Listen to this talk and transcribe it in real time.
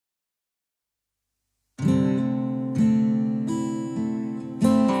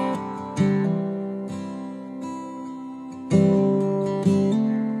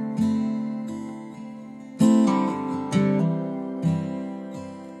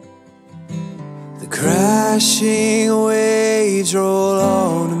Crashing waves roll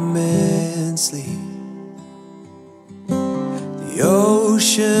on immensely. The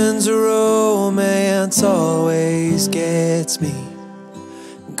ocean's romance always gets me.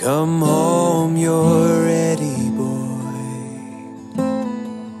 Come home, you're ready, boy.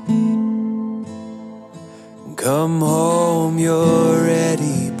 Come home, you're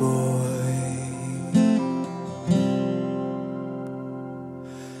ready, boy.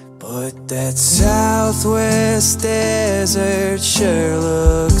 But that southwest desert sure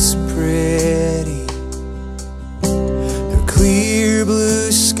looks pretty. The clear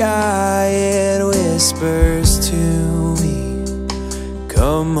blue sky, it whispers to me.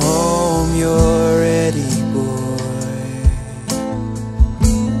 Come home, you're ready, boy.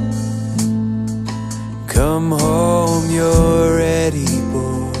 Come home, you're ready,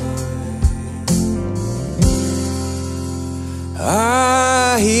 boy.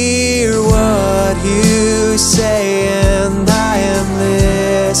 I hear what you say and I am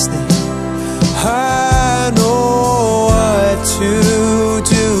listening. I know what to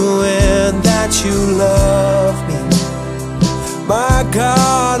do and that you love me. My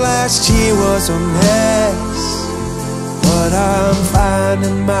God, last year was a mess, but I'm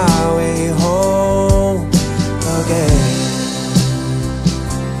finding my way home again.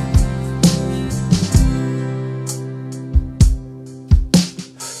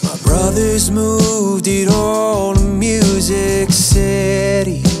 Brothers moved it all to Music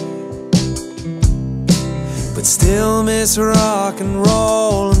City, but still miss rock and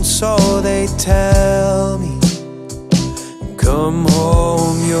roll, and so they tell me. Come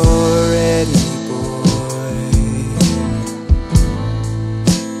home, you're ready, boy.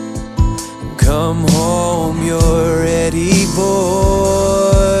 Come home, you're ready, boy.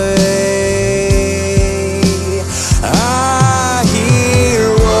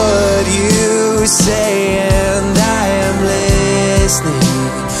 Say and I am listening.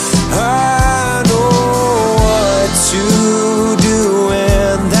 I know what to do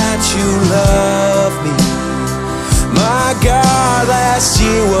and that you love me. My God, last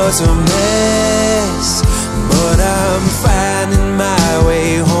year was a mess, but I'm finding my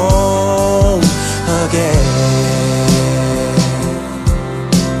way home again.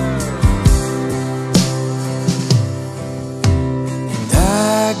 And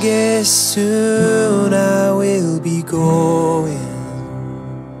I guess soon I will be going,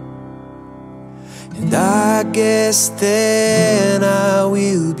 and I guess then I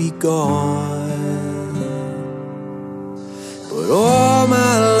will be gone. But all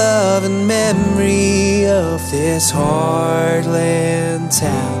my love and memory of this heartland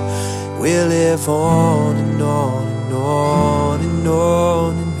town will live on and on and on and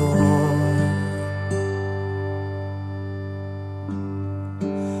on and on.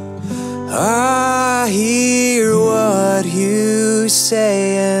 I hear what you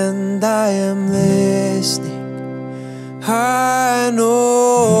say and I am listening. I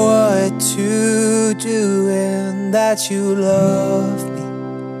know what to do and that you love me.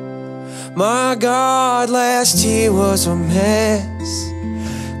 My God, last year was a mess,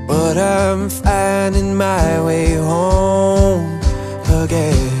 but I'm finding my way home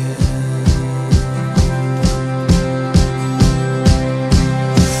again.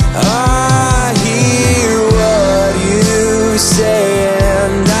 I hear what you say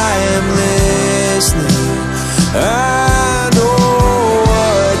and I am listening. I know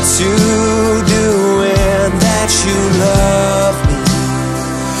what to do and that you love me.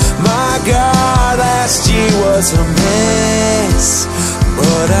 My God, last year was a mess,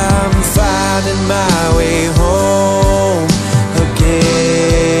 but I'm finding my way home again.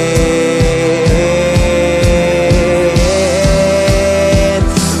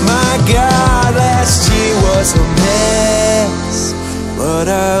 Was a mess, but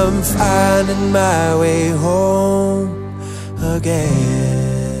I'm finding my way home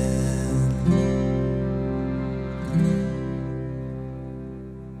again.